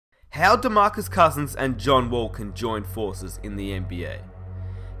how DeMarcus Cousins and John Wall can join forces in the NBA.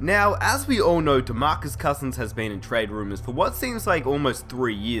 Now, as we all know, DeMarcus Cousins has been in trade rumors for what seems like almost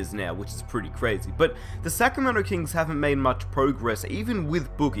 3 years now, which is pretty crazy, but the Sacramento Kings haven't made much progress, even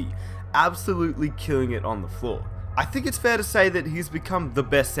with Boogie absolutely killing it on the floor. I think it's fair to say that he's become the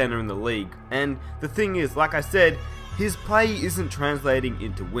best center in the league, and the thing is, like I said, his play isn't translating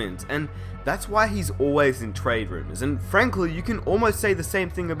into wins, and that's why he's always in trade rumors. And frankly, you can almost say the same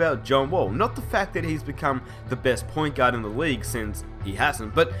thing about John Wall. Not the fact that he's become the best point guard in the league, since he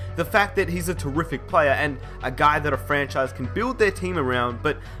hasn't, but the fact that he's a terrific player and a guy that a franchise can build their team around,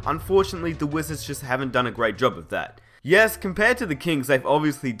 but unfortunately the Wizards just haven't done a great job of that. Yes, compared to the Kings, they've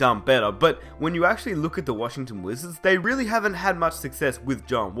obviously done better, but when you actually look at the Washington Wizards, they really haven't had much success with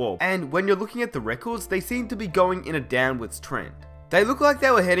John Wall. And when you're looking at the records, they seem to be going in a downwards trend. They look like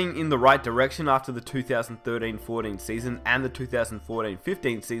they were heading in the right direction after the 2013-14 season and the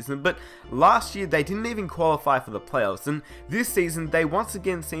 2014-15 season, but last year they didn't even qualify for the playoffs, and this season they once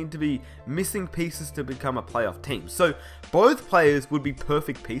again seem to be missing pieces to become a playoff team. So both players would be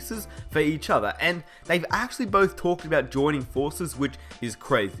perfect pieces for each other, and they've actually both talked about joining forces, which is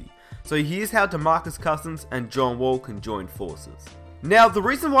crazy. So here's how DeMarcus Cousins and John Wall can join forces. Now, the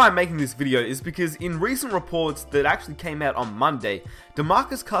reason why I'm making this video is because in recent reports that actually came out on Monday,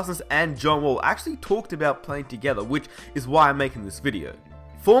 DeMarcus Cousins and John Wall actually talked about playing together, which is why I'm making this video.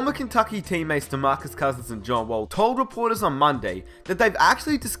 Former Kentucky teammates DeMarcus Cousins and John Wall told reporters on Monday that they've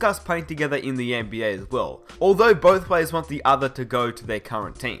actually discussed playing together in the NBA as well, although both players want the other to go to their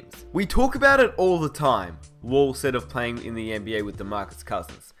current teams. "We talk about it all the time," Wall said of playing in the NBA with DeMarcus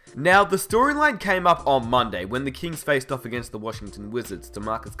Cousins. Now, the storyline came up on Monday when the Kings faced off against the Washington Wizards,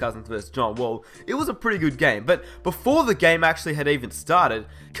 DeMarcus Cousins versus John Wall. It was a pretty good game, but before the game actually had even started,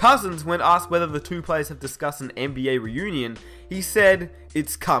 Cousins, when asked whether the two players have discussed an NBA reunion, he said,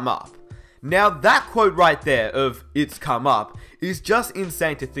 "It's come up." Now, that quote right there of "it's come up" is just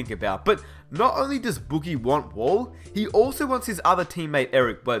insane to think about, but not only does Boogie want Wall, he also wants his other teammate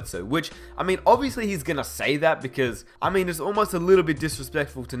Eric Bledsoe, which, I mean, obviously he's gonna say that because, I mean, it's almost a little bit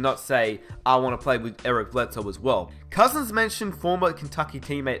disrespectful to not say, "I want to play with Eric Bledsoe as well." Cousins mentioned former Kentucky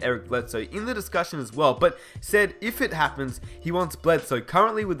teammate Eric Bledsoe in the discussion as well, but said if it happens, he wants Bledsoe,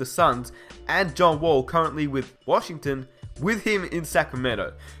 currently with the Suns, and John Wall, currently with Washington, with him in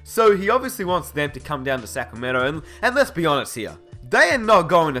Sacramento. So he obviously wants them to come down to Sacramento, and let's be honest here, they are not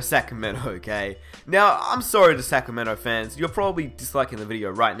going to Sacramento, okay? Now, I'm sorry to Sacramento fans, you're probably disliking the video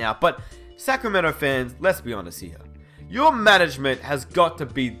right now, but Sacramento fans, let's be honest here. Your management has got to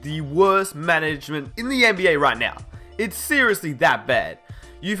be the worst management in the NBA right now. It's seriously that bad.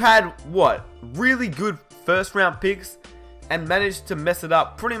 You've had, what, really good first round picks and managed to mess it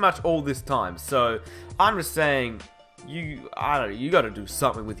up pretty much all this time. So, I'm just saying, I don't know, you gotta do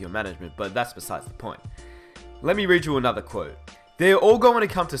something with your management, but that's besides the point. Let me read you another quote. "They're all going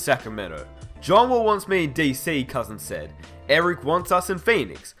to come to Sacramento. John Wall wants me in DC, Cousins said. Eric wants us in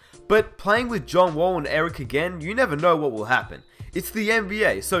Phoenix. But playing with John Wall and Eric again, you never know what will happen. It's the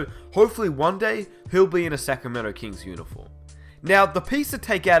NBA, so hopefully one day he'll be in a Sacramento Kings uniform." Now, the piece to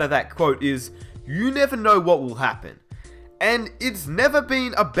take out of that quote is, you never know what will happen. And it's never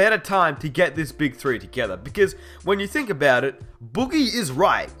been a better time to get this big three together, because when you think about it, Boogie is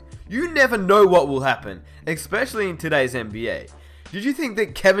right. You never know what will happen, especially in today's NBA. Did you think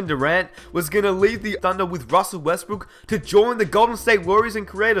that Kevin Durant was going to leave the Thunder with Russell Westbrook to join the Golden State Warriors and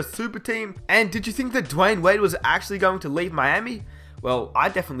create a super team? And did you think that Dwayne Wade was actually going to leave Miami? Well, I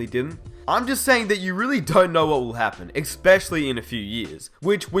definitely didn't. I'm just saying that you really don't know what will happen, especially in a few years,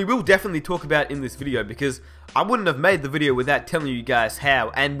 which we will definitely talk about in this video, because I wouldn't have made the video without telling you guys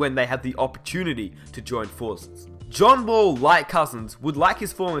how and when they have the opportunity to join forces. John Wall, like Cousins, would like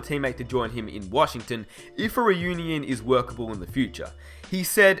his former teammate to join him in Washington if a reunion is workable in the future. He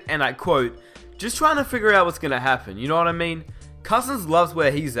said, and I quote, "Just trying to figure out what's going to happen, you know what I mean? Cousins loves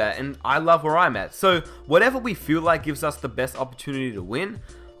where he's at and I love where I'm at, so whatever we feel like gives us the best opportunity to win,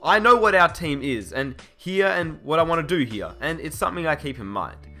 I know what our team is and what I want to do here, and it's something I keep in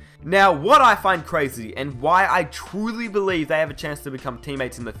mind." Now, what I find crazy and why I truly believe they have a chance to become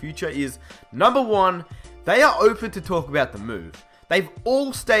teammates in the future is, number one, they are open to talk about the move. They've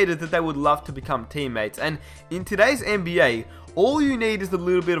all stated that they would love to become teammates, and in today's NBA, all you need is a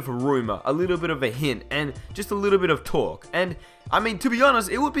little bit of a rumor, a little bit of a hint, and just a little bit of talk. And, I mean, to be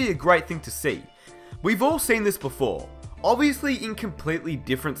honest, it would be a great thing to see. We've all seen this before. Obviously in completely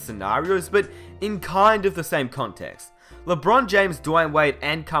different scenarios, but in kind of the same context. LeBron James, Dwayne Wade,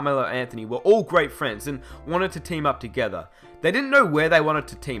 and Carmelo Anthony were all great friends and wanted to team up together. They didn't know where they wanted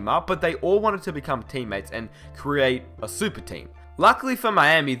to team up, but they all wanted to become teammates and create a super team. Luckily for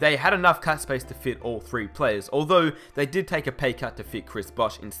Miami, they had enough cap space to fit all 3 players, although they did take a pay cut to fit Chris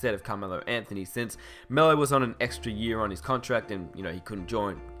Bosh instead of Carmelo Anthony, since Melo was on an extra year on his contract and, he couldn't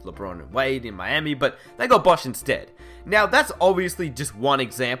join LeBron and Wade in Miami, but they got Bosh instead. Now, that's obviously just one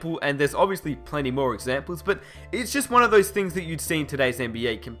example, and there's obviously plenty more examples, but it's just one of those things that you'd see in today's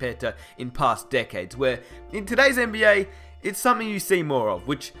NBA compared to in past decades, where in today's NBA, it's something you see more of,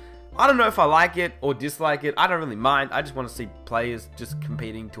 which I don't know if I like it or dislike it. I don't really mind. I just want to see players just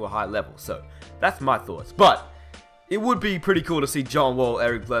competing to a high level. So that's my thoughts. But it would be pretty cool to see John Wall,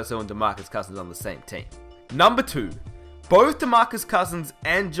 Eric Bledsoe, and DeMarcus Cousins on the same team. Number 2. Both DeMarcus Cousins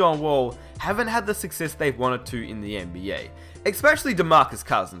and John Wall haven't had the success they've wanted to in the NBA. Especially DeMarcus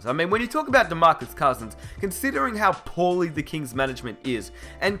Cousins. I mean, when you talk about DeMarcus Cousins, considering how poorly the Kings management is,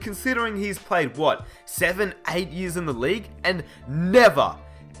 and considering he's played, what, 7-8 years in the league, and never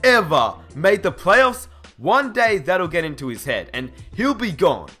ever made the playoffs, one day that'll get into his head and he'll be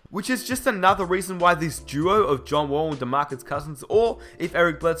gone. Which is just another reason why this duo of John Wall and DeMarcus Cousins, or if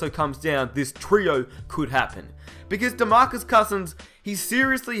Eric Bledsoe comes down, this trio could happen. Because DeMarcus Cousins, he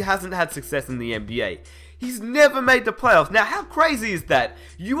seriously hasn't had success in the NBA. He's never made the playoffs. Now, how crazy is that?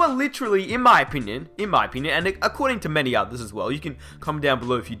 You are literally, in my opinion, and according to many others as well, you can comment down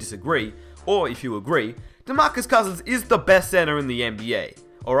below if you disagree, or if you agree, DeMarcus Cousins is the best center in the NBA.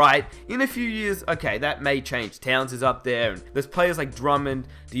 Alright, in a few years, okay, that may change. Towns is up there, and there's players like Drummond,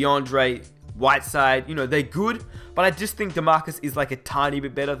 DeAndre, Whiteside, they're good, but I just think DeMarcus is like a tiny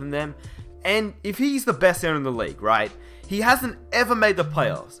bit better than them. And if he's the best center in the league, right, he hasn't ever made the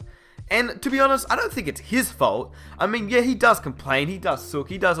playoffs. And to be honest, I don't think it's his fault. I mean, yeah, he does complain, he does suck,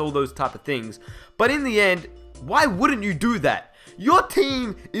 he does all those type of things, but in the end, why wouldn't you do that? Your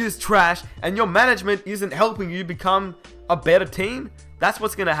team is trash, and your management isn't helping you become a better team. That's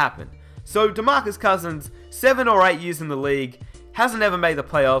what's going to happen. So DeMarcus Cousins, 7 or 8 years in the league, hasn't ever made the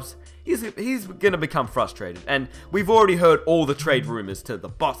playoffs. He's going to become frustrated. And we've already heard all the trade rumors to the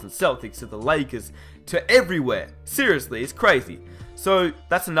Boston Celtics, to the Lakers, to everywhere. Seriously, it's crazy. So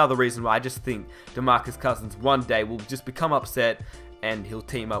that's another reason why I just think DeMarcus Cousins one day will just become upset and he'll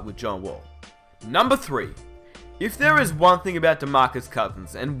team up with John Wall. Number 3. If there is one thing about DeMarcus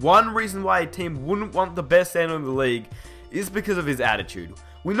Cousins, and one reason why a team wouldn't want the best center in the league, is because of his attitude.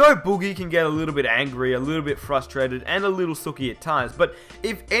 We know Boogie can get a little bit angry, a little bit frustrated, and a little sooky at times, but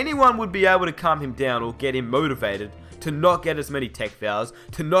if anyone would be able to calm him down or get him motivated to not get as many tech fouls,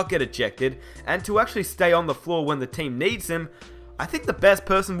 to not get ejected, and to actually stay on the floor when the team needs him, I think the best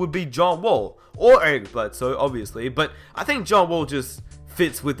person would be John Wall, or Eric Bledsoe, obviously, but I think John Wall just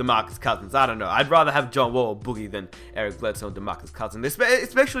fits with DeMarcus Cousins. I don't know. I'd rather have John Wall or Boogie than Eric Bledsoe and DeMarcus Cousins,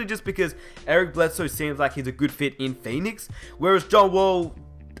 especially just because Eric Bledsoe seems like he's a good fit in Phoenix, whereas John Wall,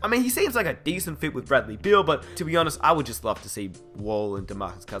 I mean, he seems like a decent fit with Bradley Beal, but to be honest, I would just love to see Wall and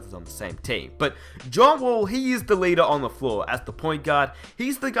DeMarcus Cousins on the same team. But John Wall, he is the leader on the floor as the point guard.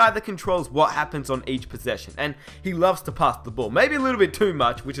 He's the guy that controls what happens on each possession, and he loves to pass the ball. Maybe a little bit too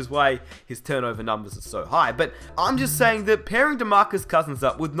much, which is why his turnover numbers are so high. But I'm just saying that pairing DeMarcus Cousins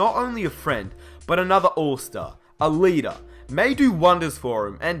up with not only a friend, but another all-star, a leader, may do wonders for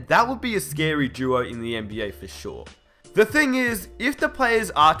him, and that would be a scary duo in the NBA for sure. The thing is, if the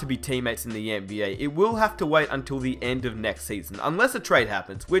players are to be teammates in the NBA, it will have to wait until the end of next season, unless a trade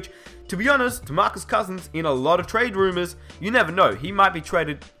happens, which, to be honest, DeMarcus Cousins, in a lot of trade rumors, you never know, he might be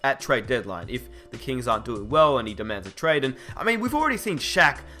traded at trade deadline if the Kings aren't doing well and he demands a trade. And I mean, we've already seen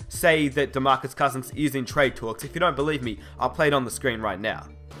Shaq say that DeMarcus Cousins is in trade talks. If you don't believe me, I'll play it on the screen right now.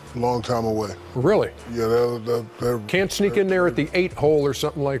 Long time away. Really? Yeah, can't sneak in there at the 8 hole or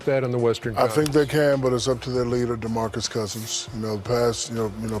something like that in the Western Conference. I think they can, but it's up to their leader, DeMarcus Cousins. The past,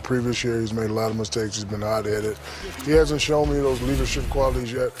 previous year he's made a lot of mistakes. He's been hot-headed. He hasn't shown me those leadership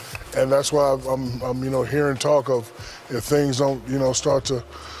qualities yet, and that's why I'm hearing talk of if things don't,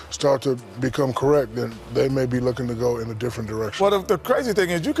 start to become correct, then they may be looking to go in a different direction. Well, the crazy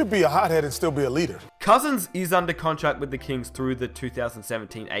thing is you could be a hothead and still be a leader. Cousins is under contract with the Kings through the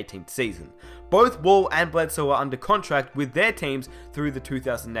 2017-18 season. Both Wall and Bledsoe are under contract with their teams through the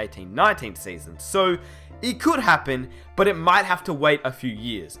 2018-19 season. So it could happen, but it might have to wait a few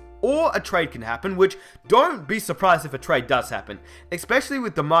years. Or a trade can happen, which don't be surprised if a trade does happen, especially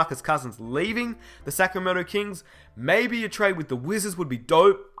with DeMarcus Cousins leaving the Sacramento Kings. Maybe a trade with the Wizards would be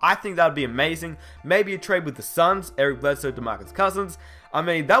dope. I think that would be amazing. Maybe a trade with the Suns, Eric Bledsoe, DeMarcus Cousins. I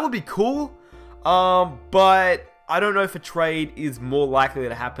mean, that would be cool, but I don't know if a trade is more likely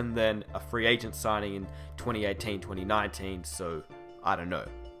to happen than a free agent signing in 2018, 2019, so I don't know.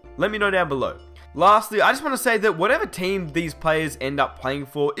 Let me know down below. Lastly, I just want to say that whatever team these players end up playing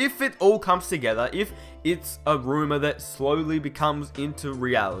for, if it all comes together, if it's a rumor that slowly becomes into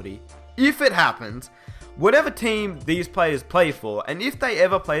reality, if it happens, whatever team these players play for, and if they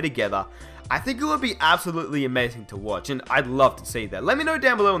ever play together, I think it would be absolutely amazing to watch, and I'd love to see that. Let me know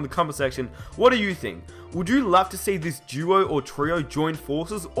down below in the comment section, what do you think? Would you love to see this duo or trio join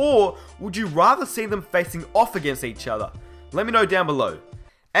forces, or would you rather see them facing off against each other? Let me know down below.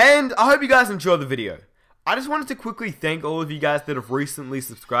 And I hope you guys enjoyed the video. I just wanted to quickly thank all of you guys that have recently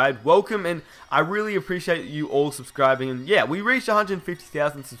subscribed. Welcome, and I really appreciate you all subscribing. And yeah, we reached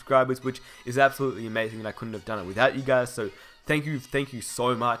 150,000 subscribers, which is absolutely amazing, and I couldn't have done it without you guys, so thank you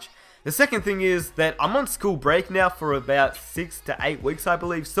so much. The second thing is that I'm on school break now for about 6 to 8 weeks, I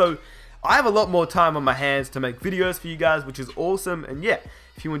believe, so I have a lot more time on my hands to make videos for you guys, which is awesome. And yeah,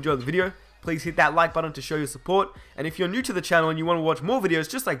 if you enjoyed the video, please hit that like button to show your support, and if you're new to the channel and you want to watch more videos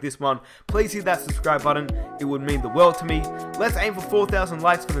just like this one, please hit that subscribe button. It would mean the world to me. Let's aim for 4,000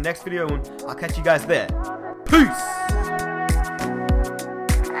 likes for the next video, and I'll catch you guys there. Peace!